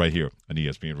tomorrow right here on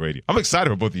ESPN Radio. I'm excited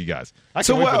for both of you guys.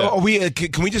 So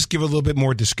can we just give a little bit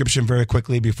more description very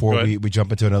quickly before we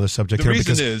jump into another subject The here? reason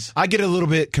Because is- I get a little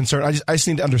bit concerned. I just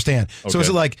need to understand. So is Okay.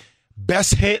 it like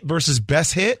best hit versus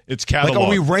best hit? It's catalog. Like, are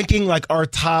we ranking like our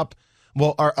top?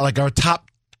 Well, our top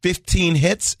 15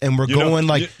 hits, and we're going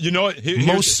like you know what?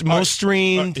 most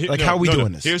streamed. How are we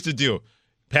doing this? Here's the deal.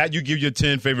 Pat, you give your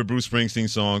 10 favorite Bruce Springsteen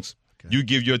songs. Okay. You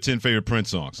give your 10 favorite Prince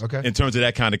songs. Okay. In terms of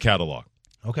that kind of catalog.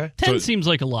 Okay. 10 seems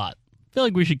like a lot. I feel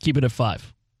like we should keep it at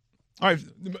 5. All right.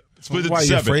 Split it Why, to you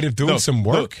 7. afraid of doing some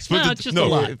work? It's just a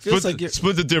lot. It feels like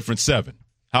split the difference. 7.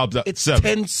 How about it's 7?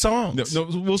 10 songs. No,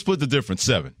 we'll split the difference.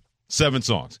 7. 7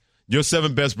 songs. Your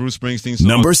 7 best Bruce Springsteen songs.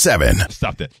 Number 7.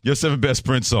 Stop that. Your 7 best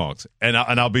Prince songs, and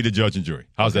I'll be the judge and jury.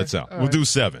 How's that sound? We'll do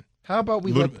 7. How about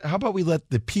we let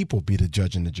the people be the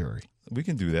judge and the jury? We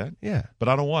can do that. Yeah. But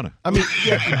I don't want to. I mean,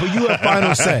 yeah, but you have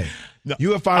final say. No,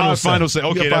 you have final say. Final say. You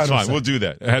Okay, have that's final fine. say. We'll do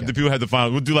that. Have the people have the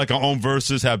final. We'll do like our own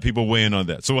Versus. Have people weigh in on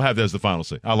that. So we'll have that as the final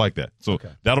say. I like that. So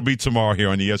that'll be tomorrow here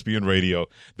on ESPN Radio.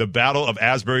 The battle of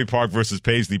Asbury Park versus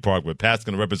Paisley Park, where Pat's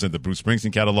going to represent the Bruce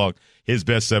Springsteen catalog, his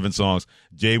best 7 songs.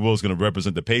 Jay Will's going to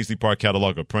represent the Paisley Park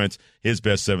catalog of Prince, his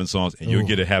best 7 songs, and you'll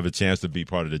get to have a chance to be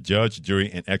part of the judge, jury,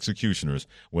 and executioners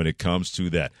when it comes to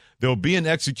that. There'll be an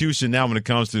execution now when it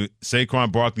comes to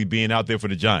Saquon Barkley being out there for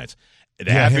the Giants.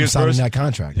 Him signing that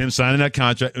contract. Him signing that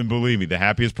contract, and believe me, the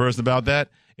happiest person about that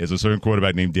is a certain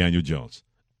quarterback named Daniel Jones.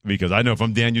 Because I know if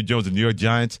I'm Daniel Jones of the New York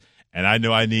Giants, and I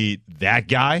know I need that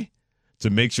guy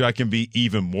to make sure I can be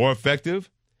even more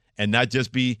effective and not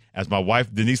just be, as my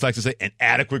wife Denise likes to say, an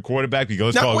adequate quarterback.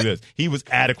 Because let's call it this. He was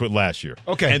adequate last year.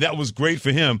 Okay. And that was great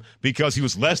for him because he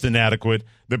was less than adequate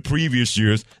the previous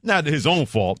years. Not his own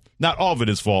fault, not all of it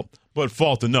his fault, but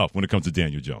fault enough when it comes to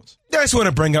Daniel Jones. I just want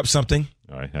to bring up something.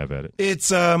 All right, have at it. It's,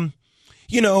 when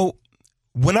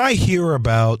I hear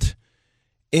about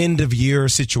end of year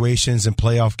situations and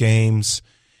playoff games,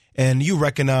 and you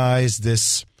recognize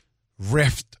this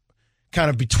rift kind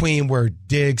of between where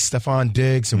Stephon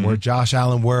Diggs, and where Josh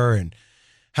Allen were, and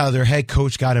how their head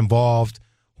coach got involved.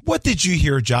 What did you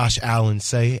hear Josh Allen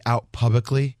say out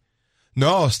publicly?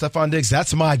 No, Stephon Diggs,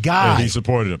 that's my guy. Yeah, he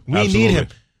supported him. We Absolutely. need him.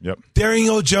 Yep.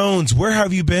 Daniel Jones, where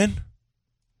have you been?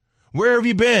 Where have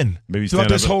you been Maybe throughout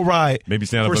this whole ride? Maybe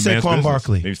stand for out of a man's Saquon business.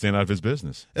 Barkley. Maybe stand out of his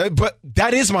business. But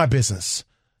that is my business.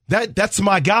 That's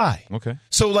my guy. Okay.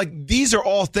 So, these are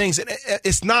all things. And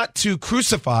it's not to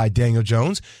crucify Daniel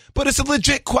Jones, but it's a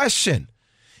legit question.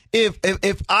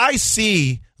 If I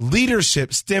see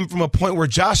leadership stem from a point where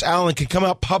Josh Allen can come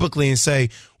out publicly and say,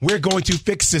 we're going to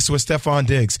fix this with Stephon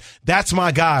Diggs. That's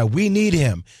my guy. We need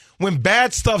him. When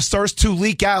bad stuff starts to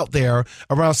leak out there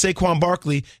around Saquon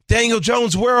Barkley, Daniel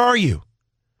Jones, where are you?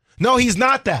 No, he's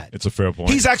not that. It's a fair point.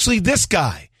 He's actually this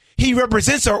guy. He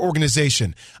represents our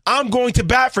organization. I'm going to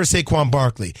bat for Saquon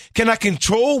Barkley. Can I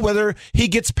control whether he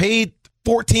gets paid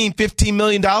 $14, $15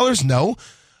 million? No.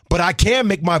 But I can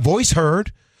make my voice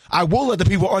heard. I will let the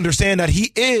people understand that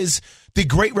he is the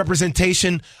great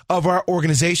representation of our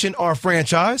organization, our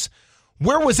franchise.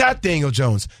 Where was that, Daniel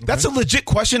Jones? That's a legit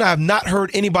question I have not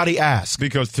heard anybody ask.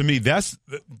 Because to me, that's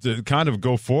to kind of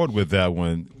go forward with that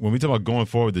one. When we talk about going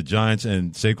forward, the Giants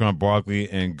and Saquon Barkley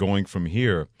and going from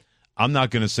here, I'm not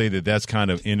going to say that that's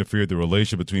kind of interfered the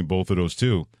relationship between both of those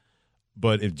two.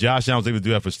 But if Josh Allen's able to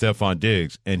do that for Stephon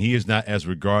Diggs, and he is not as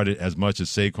regarded as much as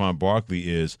Saquon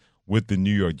Barkley is with the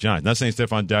New York Giants. Not saying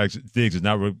Stephon Diggs is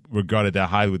not regarded that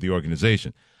highly with the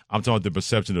organization. I'm talking about the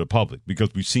perception of the public, because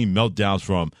we've seen meltdowns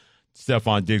from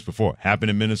Stephon Diggs before.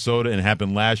 Happened in Minnesota and it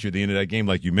happened last year at the end of that game,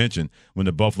 like you mentioned, when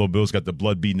the Buffalo Bills got the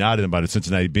blood beaten out of them by the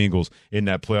Cincinnati Bengals in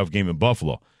that playoff game in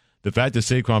Buffalo. The fact that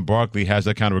Saquon Barkley has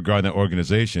that kind of regard in that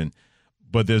organization,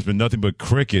 but there's been nothing but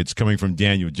crickets coming from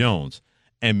Daniel Jones.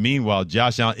 And meanwhile,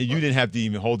 Josh Allen, you didn't have to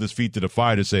even hold his feet to the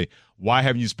fire to say, why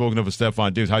haven't you spoken of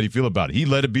Stephon Diggs? How do you feel about it? He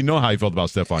let it be known how he felt about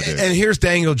Stephon Diggs. And here's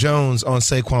Daniel Jones on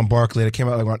Saquon Barkley that came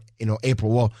out around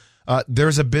April. Well,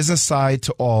 there's a business side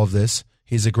to all of this.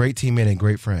 He's a great teammate and a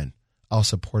great friend. I'll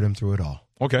support him through it all.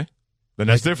 Okay. Then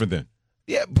that's different then.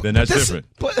 Yeah. Then that's different.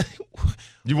 But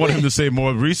you want him to say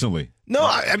more recently. No,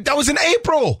 that was in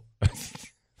April. It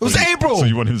was April. So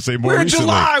you want him to say more We're in recently.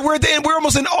 July. We're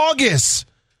almost in August.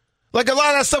 Like, a lot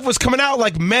of that stuff was coming out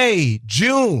like May,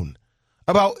 June,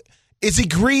 about, is he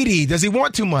greedy? Does he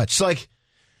want too much? Like,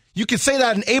 you could say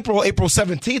that in April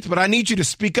 17th, but I need you to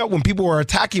speak up when people are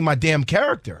attacking my damn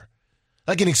character.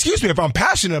 Like, and excuse me if I'm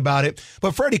passionate about it,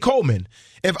 but Freddie Coleman,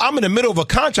 if I'm in the middle of a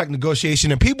contract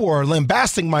negotiation and people are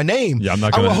lambasting my name, I'm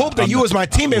not I gonna, would hope that you as my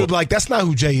teammate would be like, that's not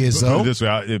who Jay is, Put though. it this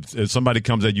way, if somebody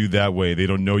comes at you that way, they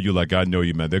don't know you like I know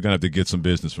you, man. They're going to have to get some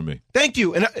business from me. Thank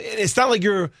you. And it's not like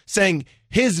you're saying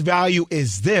his value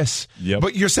is this,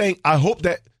 but you're saying, I hope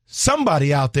that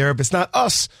somebody out there, if it's not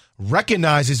us,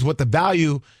 recognizes what the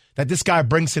value that this guy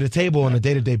brings to the table on a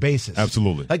day-to-day basis.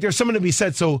 Absolutely. Like, there's something to be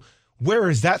said. So where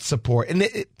is that support? And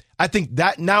I think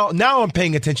that now I'm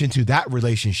paying attention to that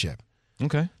relationship.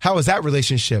 Okay. How is that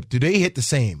relationship? Do they hit the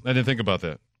same? I didn't think about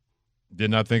that. Did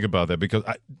not think about that, because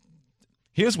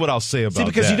here's what I'll say about that.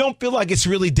 Because you don't feel like it's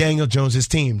really Daniel Jones'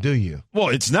 team, do you? Well,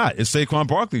 it's not. It's Saquon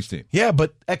Barkley's team. Yeah,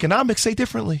 but economics say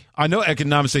differently. I know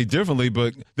economics say differently,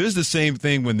 but this is the same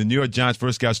thing when the New York Giants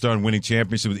first got started winning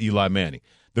championships with Eli Manning.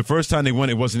 The first time they won,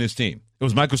 it wasn't his team. It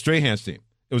was Michael Strahan's team.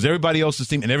 It was everybody else's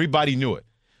team, and everybody knew it.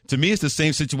 To me, it's the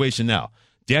same situation now.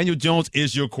 Daniel Jones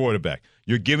is your quarterback.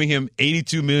 You're giving him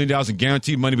 $82 million in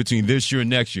guaranteed money between this year and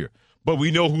next year. But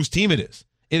we know whose team it is.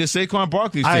 It is Saquon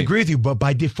Barkley's team. I agree with you, but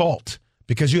by default,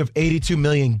 because you have $82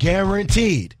 million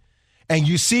guaranteed, and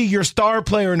you see your star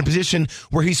player in a position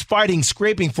where he's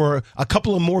scraping for a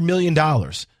couple of more $1 million.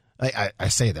 I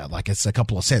say that like it's a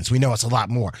couple of cents. We know it's a lot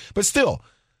more. But still,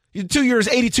 2 years,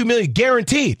 $82 million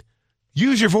guaranteed.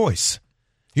 Use your voice.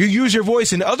 You use your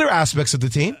voice in other aspects of the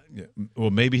team. Well,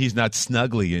 maybe he's not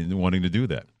snugly in wanting to do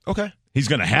that. Okay. He's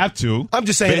going to have to. I'm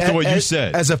just saying, based on what you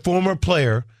said. As a former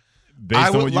player,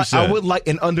 based on what you said. I would like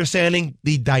in understanding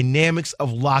the dynamics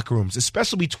of locker rooms,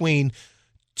 especially between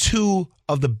two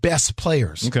of the best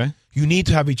players. Okay. You need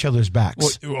to have each other's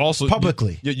backs. Well, also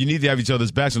publicly. You need to have each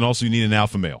other's backs, and also you need an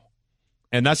alpha male.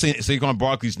 And not saying Saquon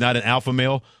Barkley's not an alpha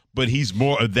male, but he's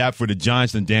more of that for the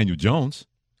Giants than Daniel Jones.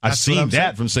 I've seen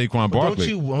that from Saquon Barkley.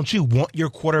 Don't you want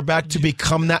your quarterback to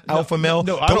become that alpha male?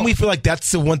 No, don't we feel like that's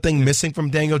the one thing missing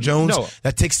from Daniel Jones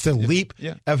that takes the leap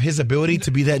of his ability to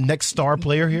be that next star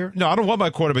player here? No, I don't want my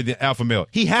quarterback the alpha male.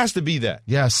 He has to be that.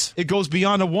 Yes. It goes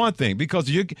beyond the one thing,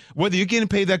 because whether you're getting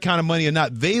paid that kind of money or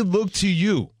not, they look to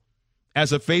you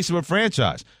as a face of a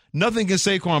franchise. Nothing can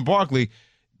Saquon Barkley.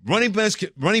 Running backs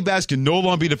can no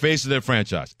longer be the face of their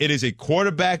franchise. It is a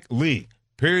quarterback league.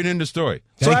 Period. End of story.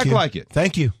 So act like it.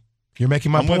 Thank you. You're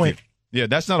making my point. Yeah,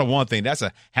 that's not a want thing. That's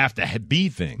a have-to-be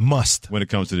thing. Must. When it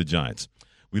comes to the Giants.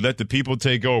 We let the people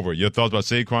take over. Your thoughts about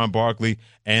Saquon Barkley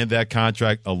and that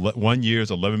contract, 1 year's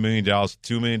 $11 million,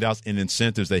 $2 million in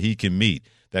incentives that he can meet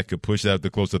that could push that up to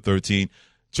close to 13.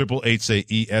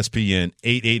 888-say-ESPN,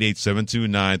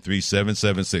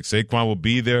 888-729-3776. Saquon will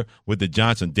be there with the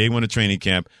Giants on day one of training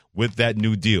camp with that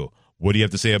new deal. What do you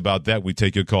have to say about that? We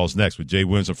take your calls next with Jay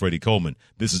Williams and Freddie Coleman.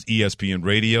 This is ESPN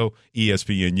Radio,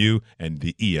 ESPNU, and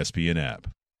the ESPN app.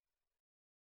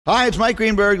 Hi, it's Mike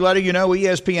Greenberg letting you know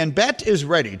ESPN Bet is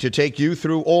ready to take you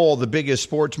through all the biggest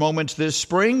sports moments this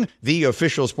spring. The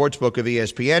official sportsbook of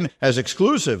ESPN has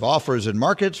exclusive offers and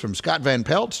markets from Scott Van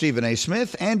Pelt, Stephen A.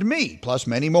 Smith, and me, plus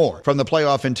many more. From the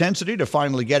playoff intensity to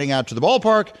finally getting out to the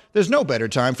ballpark, there's no better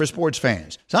time for sports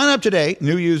fans. Sign up today.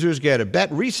 New users get a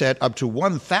bet reset up to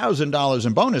 $1,000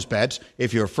 in bonus bets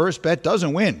if your first bet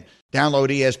doesn't win. Download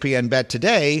ESPN Bet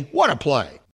today. What a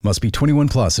play. Must be 21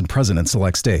 plus and present in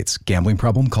select states. Gambling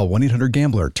problem? Call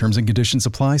 1-800-GAMBLER. Terms and conditions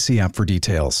apply. See app for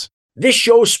details. This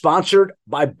show is sponsored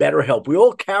by BetterHelp. We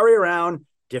all carry around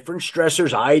different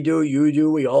stressors. I do, you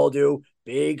do, we all do,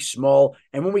 big, small.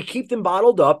 And when we keep them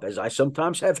bottled up, as I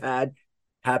sometimes have had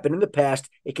happen in the past,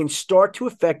 it can start to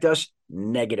affect us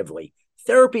negatively.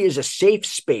 Therapy is a safe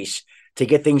space to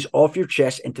get things off your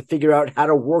chest and to figure out how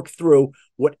to work through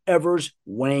whatever's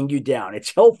weighing you down.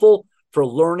 It's helpful for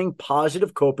learning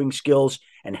positive coping skills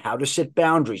and how to set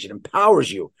boundaries. It empowers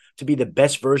you to be the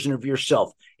best version of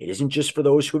yourself. It isn't just for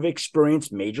those who have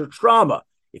experienced major trauma.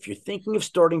 If you're thinking of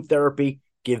starting therapy,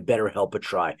 give BetterHelp a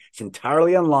try. It's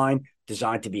entirely online,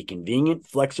 designed to be convenient,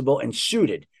 flexible, and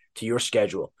suited to your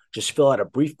schedule. Just fill out a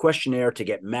brief questionnaire to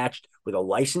get matched with a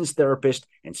licensed therapist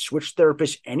and switch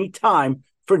therapists anytime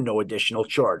for no additional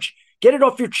charge. Get it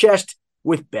off your chest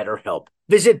with BetterHelp.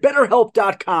 Visit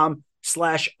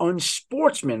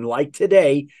BetterHelp.com/unsportsmanlike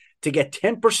today to get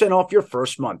 10% off your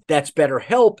first month. That's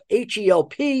BetterHelp,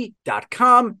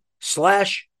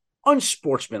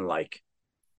 HELP.com/unsportsmanlike.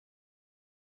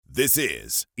 This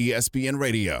is ESPN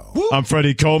Radio. I'm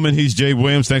Freddie Coleman. He's Jay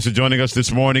Williams. Thanks for joining us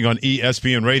this morning on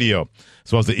ESPN Radio,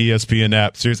 as well as the ESPN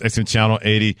app, Sirius XM Channel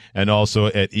 80, and also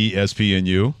at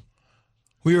ESPNU.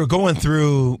 We were going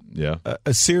through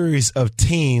a series of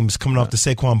teams coming off the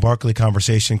Saquon Barkley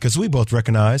conversation because we both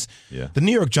recognize the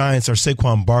New York Giants are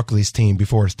Saquon Barkley's team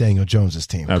before it's Daniel Jones's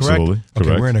team. Absolutely. Correct?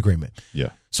 Okay, we're in agreement. Yeah.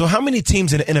 So how many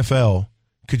teams in the NFL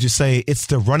could you say it's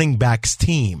the running back's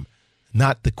team,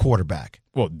 not the quarterback?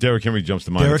 Well, Derrick Henry jumps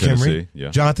to mind. Derrick Henry, yeah.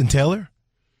 Jonathan Taylor.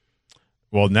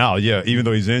 Well, now, even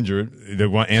though he's injured, they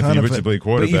want Anthony Richardson to play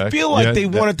quarterback. But you feel like they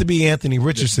want it to be Anthony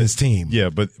Richardson's team. Yeah,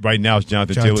 but right now it's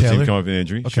Jonathan Taylor's team coming off an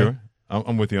injury. Okay. Sure.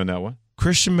 I'm with you on that one.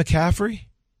 Christian McCaffrey?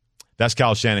 That's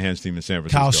Kyle Shanahan's team in San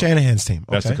Francisco. Kyle Shanahan's team.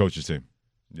 Okay. That's the coach's team.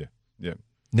 Yeah.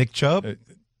 Nick Chubb?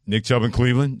 Nick Chubb in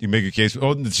Cleveland. You make a case.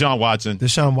 Oh, Deshaun Watson.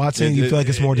 Deshaun Watson. You feel like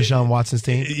it's more Deshaun Watson's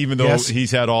team? Even though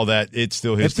he's had all that, it's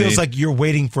still his team. It feels like you're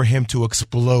waiting for him to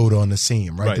explode on the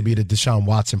scene, right? To be the Deshaun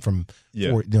Watson from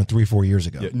 3-4 years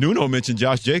ago. Yeah. Nuno mentioned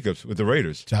Josh Jacobs with the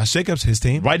Raiders. Josh Jacobs, his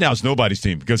team. Right now, it's nobody's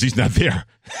team because he's not there.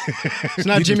 It's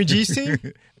not Jimmy G's team?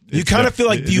 You kind of feel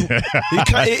like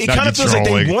it kind of feels like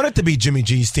they want it to be Jimmy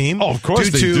G's team. Oh, of course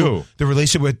they do. The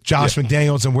relationship with Josh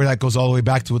McDaniels and where that goes all the way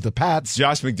back to with the Pats.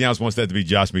 Josh McDaniels wants that to be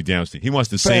Josh McDaniels' team. He wants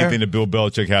the same thing that Bill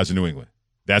Belichick has in New England.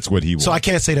 That's what he wants. So I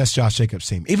can't say that's Josh Jacobs'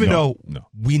 team, even though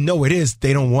we know it is.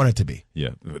 They don't want it to be. Yeah,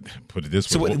 put it this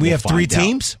way. So we have three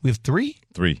teams. We have three.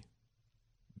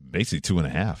 Basically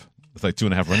 2.5. It's like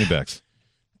 2.5 running backs.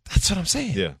 That's what I'm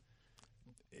saying. Yeah.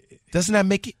 Doesn't that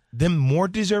make them more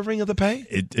deserving of the pay?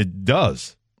 It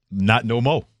does. Not no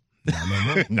more.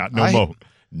 Not no more.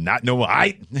 Not no more.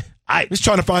 I just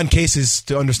trying to find cases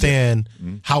to understand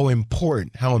how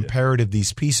important, how imperative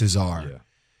these pieces are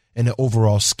in the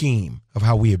overall scheme of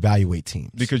how we evaluate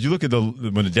teams. Because you look at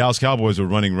when the Dallas Cowboys were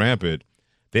running rampant,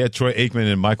 they had Troy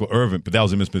Aikman and Michael Irvin, but that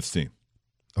was Emmitt Smith's team.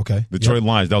 Okay. Detroit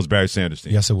Lions, that was Barry Sanders'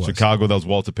 team. Yes, it was. Chicago, that was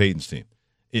Walter Payton's team.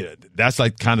 Yeah, that's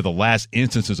like kind of the last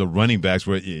instances of running backs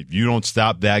where if you don't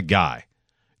stop that guy,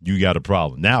 you got a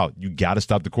problem. Now, you got to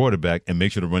stop the quarterback and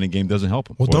make sure the running game doesn't help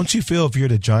him. Well, don't you feel if you're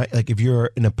the Giants, like if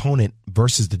you're an opponent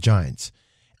versus the Giants,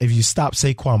 if you stop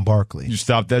Saquon Barkley, you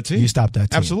stop that team. You stop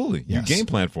that team. Absolutely. Yes. You game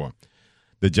plan for him.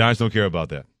 The Giants don't care about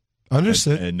that.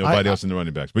 Understood. And nobody else in the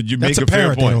running backs. But you make a fair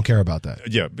point. They don't care about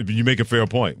that. Yeah, but you make a fair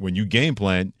point. When you game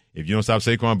plan, if you don't stop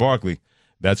Saquon Barkley,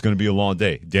 that's going to be a long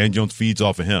day. Dan Jones feeds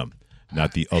off of him.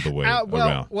 Not the other way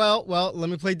around. Well, let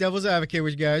me play devil's advocate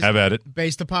with you guys. Have at it.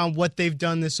 Based upon what they've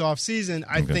done this offseason,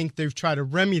 I think they've tried to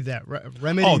remedy that.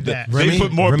 They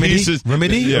put more pieces.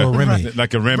 Remedy or Remy?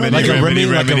 Like a remedy. Like a Remy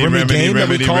game that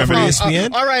we call for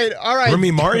ESPN? All right.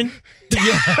 Remy Martin?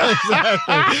 Yeah,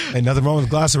 exactly. Ain't nothing wrong with a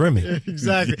glass of Remy.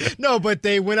 Exactly. No, but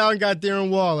they went out and got Darren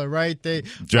Waller, right? They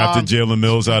drafted Jalen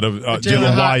Mills out of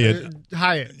Jalen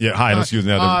Hyatt. Yeah, Hyatt, excuse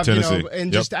me, out of Tennessee.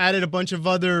 And just added a bunch of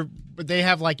other. They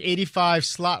have like 85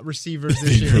 slot receivers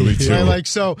this year. Really do. Right?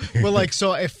 So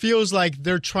it feels like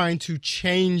they're trying to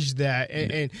change that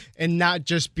and not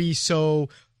just be so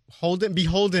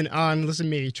beholden on. Listen to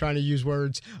me trying to use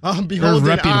words.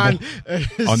 Beholden on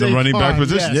the running back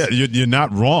position. Yeah, you're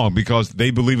not wrong because they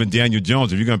believe in Daniel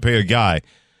Jones. If you're going to pay a guy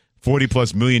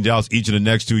 $40+ million each of the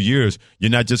next 2 years, you're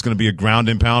not just going to be a ground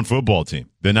and pound football team.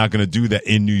 They're not going to do that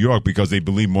in New York because they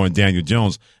believe more in Daniel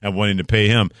Jones and wanting to pay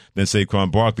him than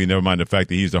Saquon Barkley, never mind the fact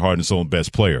that he's the heart and soul and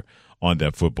best player on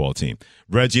that football team.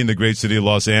 Reggie in the great city of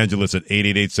Los Angeles at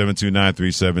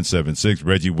 888-729-3776.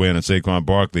 Reggie weighing on Saquon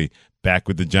Barkley, back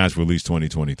with the Giants for at least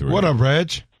 2023. What up,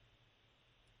 Reg?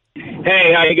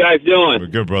 Hey, how you guys doing? We're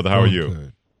good, brother. How are you?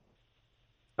 Good.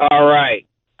 All right.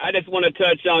 I just want to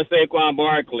touch on Saquon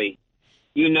Barkley.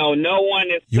 You know, no one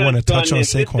has touched on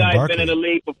this. This guy's been in the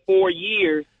league for 4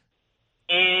 years,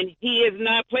 and he has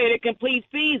not played a complete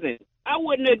season. I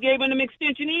wouldn't have given him an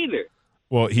extension either.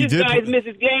 Well, This guy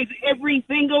misses games every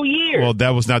single year. Well,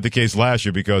 that was not the case last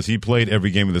year because he played every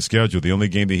game of the schedule. The only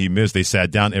game that he missed, they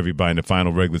sat down everybody in the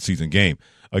final regular season game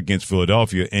against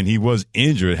Philadelphia, and he was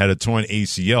injured, had a torn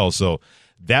ACL. So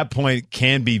that point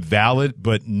can be valid,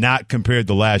 but not compared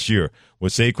to last year, where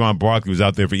Saquon Barkley was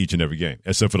out there for each and every game,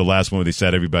 except for the last one where they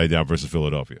sat everybody down versus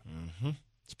Philadelphia.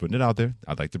 Just putting it out there.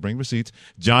 I'd like to bring receipts.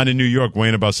 John in New York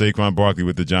weighing about Saquon Barkley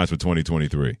with the Giants for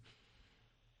 2023.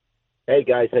 Hey,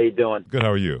 guys. How you doing? Good. How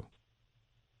are you?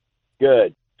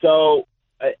 Good. So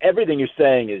everything you're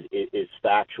saying is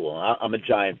factual. I'm a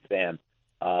Giant fan.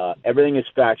 Everything is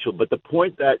factual. But the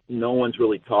point that no one's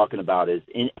really talking about is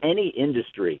in any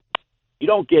industry, you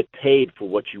don't get paid for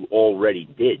what you already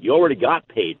did. You already got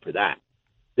paid for that.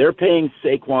 They're paying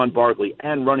Saquon Barkley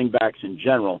and running backs in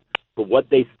general for what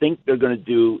they think they're going to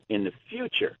do in the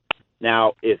future.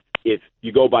 Now, if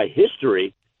you go by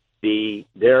history,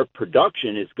 their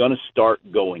production is going to start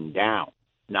going down,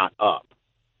 not up.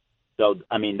 So,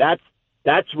 I mean, that's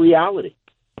reality.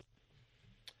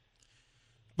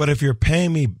 But if you're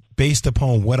paying me based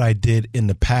upon what I did in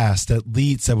the past,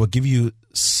 that will give you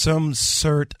some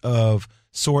sort of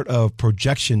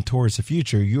projection towards the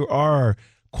future. You are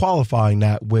qualifying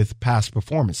that with past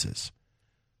performances.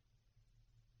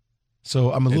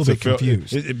 So I'm a little bit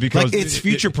confused. Because it's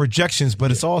future projections, but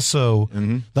it's also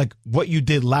like what you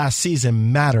did last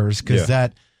season matters because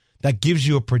that gives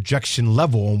you a projection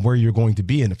level on where you're going to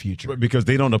be in the future. Because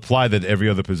they don't apply that to every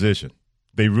other position.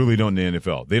 They really don't in the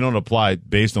NFL. They don't apply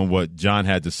based on what John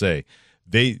had to say.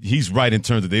 He's right in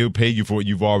terms of they will pay you for what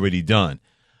you've already done.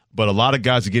 But a lot of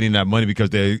guys are getting that money because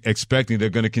they're expecting they're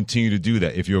going to continue to do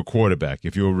that. If you're a quarterback,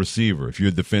 if you're a receiver, if you're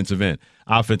a defensive end,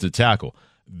 offensive tackle.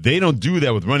 They don't do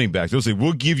that with running backs. They'll say,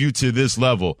 we'll give you to this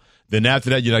level. Then after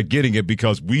that, you're not getting it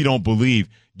because we don't believe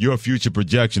your future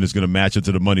projection is going to match up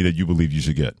to the money that you believe you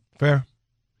should get. Fair.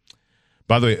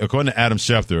 By the way, according to Adam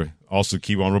Schefter, also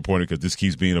keep on reporting because this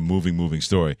keeps being a moving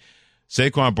story,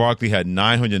 Saquon Barkley had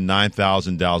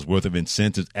 $909,000 worth of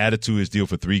incentives added to his deal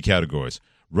for 3 categories: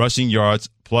 rushing yards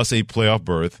plus a playoff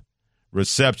berth,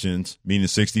 receptions, meaning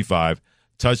 65,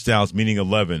 touchdowns, meaning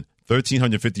 11,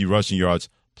 1,350 rushing yards,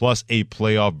 plus a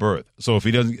playoff berth. So if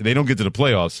they don't get to the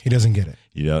playoffs, he doesn't get it.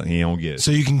 He don't get it.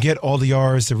 So you can get all the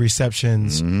yards, the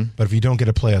receptions, but if you don't get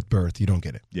a playoff berth, you don't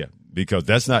get it. Yeah, because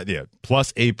that's not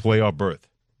plus a playoff berth.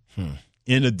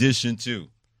 In addition to,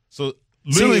 so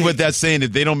literally what that's saying,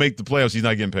 if they don't make the playoffs, he's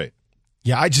not getting paid.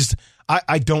 Yeah,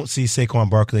 I don't see Saquon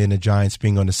Barkley and the Giants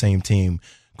being on the same team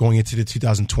going into the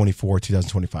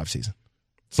 2024-2025 season.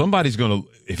 Somebody's going to,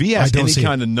 if he has any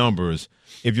kind of numbers,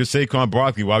 if you're Saquon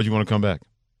Barkley, why would you want to come back?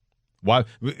 Why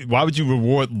would you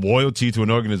reward loyalty to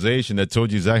an organization that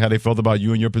told you exactly how they felt about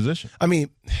you and your position? I mean,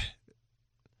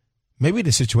 maybe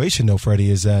the situation, though,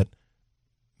 Freddie, is that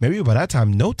maybe by that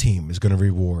time no team is going to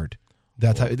reward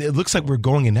that type. It looks like we're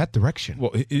going in that direction.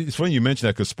 Well, it's funny you mentioned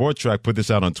that because SportTrack put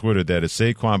this out on Twitter that if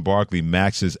Saquon Barkley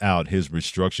maxes out his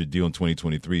restructured deal in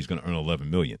 2023, he's going to earn $11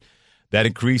 million. That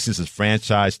increases his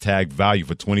franchise tag value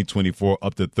for 2024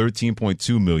 up to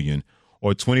 $13.2 million.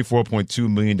 Or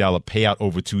 $24.2 million payout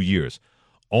over 2 years.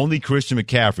 Only Christian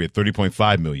McCaffrey at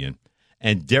 $30.5 million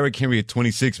and Derrick Henry at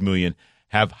 $26 million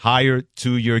have higher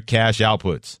 2-year cash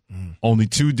outputs. Only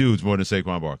 2 dudes more than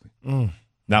Saquon Barkley.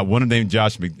 Not one of them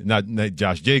named not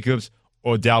Josh Jacobs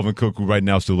or Dalvin Cook, who right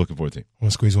now is still looking for a team.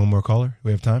 Want to squeeze one more caller?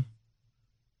 We have time?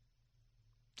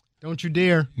 Don't you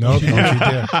dare. No, don't you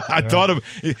dare. I thought of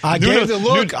I gave the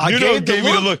look. I gave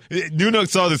me the look. Nuno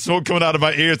saw the smoke coming out of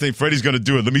my ears saying Freddie's going to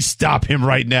do it. Let me stop him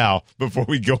right now before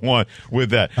we go on with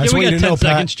that. Yeah, we got 10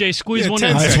 seconds, Jay. Squeeze one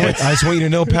in. I just want you to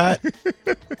know, Pat,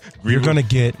 you're going to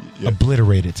get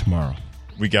obliterated tomorrow.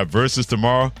 We got Versus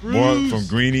tomorrow. More from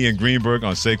Greeny and Greenberg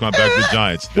on Saquon back to the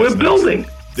Giants. We're building.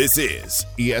 This is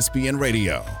ESPN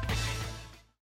Radio.